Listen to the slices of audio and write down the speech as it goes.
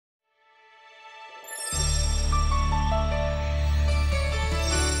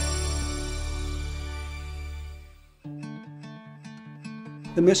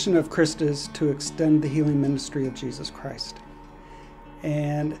The mission of CHRISTUS is to extend the healing ministry of Jesus Christ.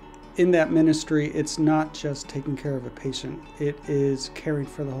 And in that ministry, it's not just taking care of a patient, it is caring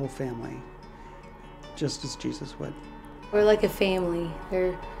for the whole family, just as Jesus would. We're like a family.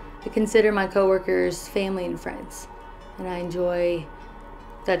 I consider my coworkers family and friends, and I enjoy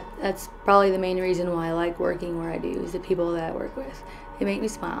that. That's probably the main reason why I like working where I do, is the people that I work with. They make me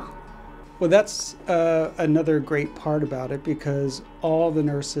smile. Well, that's another great part about it, because all the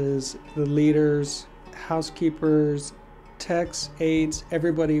nurses, the leaders, housekeepers, techs, aides,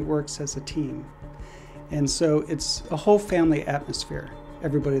 everybody works as a team. And so it's a whole family atmosphere,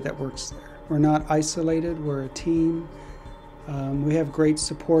 everybody that works there. We're not isolated, we're a team. We have great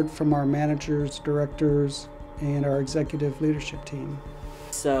support from our managers, directors, and our executive leadership team.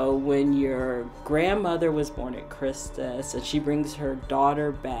 So when your grandmother was born at CHRISTUS and she brings her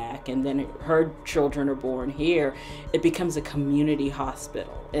daughter back, and then her children are born here, it becomes a community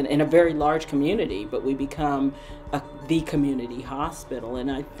hospital, in a very large community, but we become the community hospital. And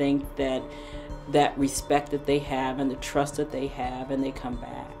I think that respect that they have and the trust that they have, and they come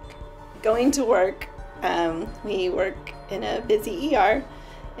back. Going to work, we work in a busy ER,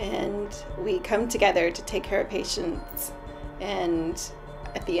 and we come together to take care of patients. And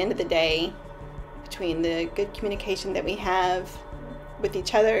at the end of the day, between the good communication that we have with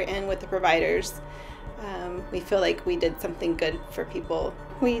each other and with the providers, we feel like we did something good for people.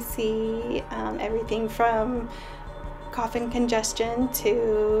 We see everything from cough and congestion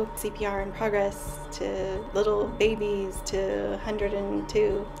to CPR in progress to little babies to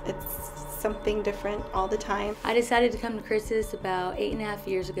 102. It's something different all the time. I decided to come to CHRISTUS about 8.5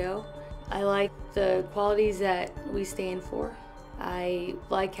 years ago. I like the qualities that we stand for. I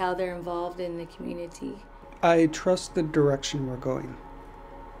like how they're involved in the community. I trust the direction we're going.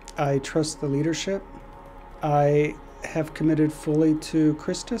 I trust the leadership. I have committed fully to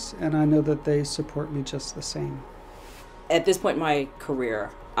CHRISTUS, and I know that they support me just the same. At this point in my career,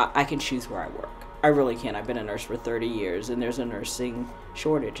 I can choose where I work. I really can. I've been a nurse for 30 years, and there's a nursing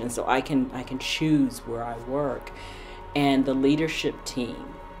shortage, and so I can choose where I work. And the leadership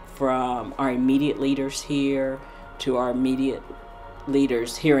team, from our immediate leaders here to our immediate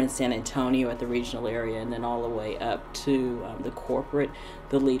leaders here in San Antonio at the regional area, and then all the way up to the corporate,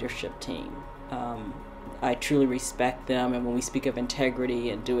 the leadership team. I truly respect them, and when we speak of integrity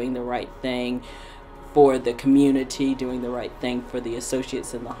and doing the right thing for the community, doing the right thing for the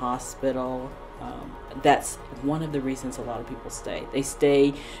associates in the hospital, that's one of the reasons a lot of people stay. They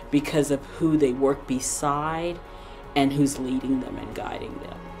stay because of who they work beside and who's leading them and guiding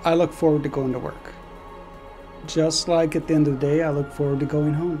them. I look forward to going to work. Just like at the end of the day, I look forward to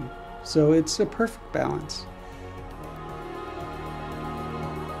going home. So it's a perfect balance.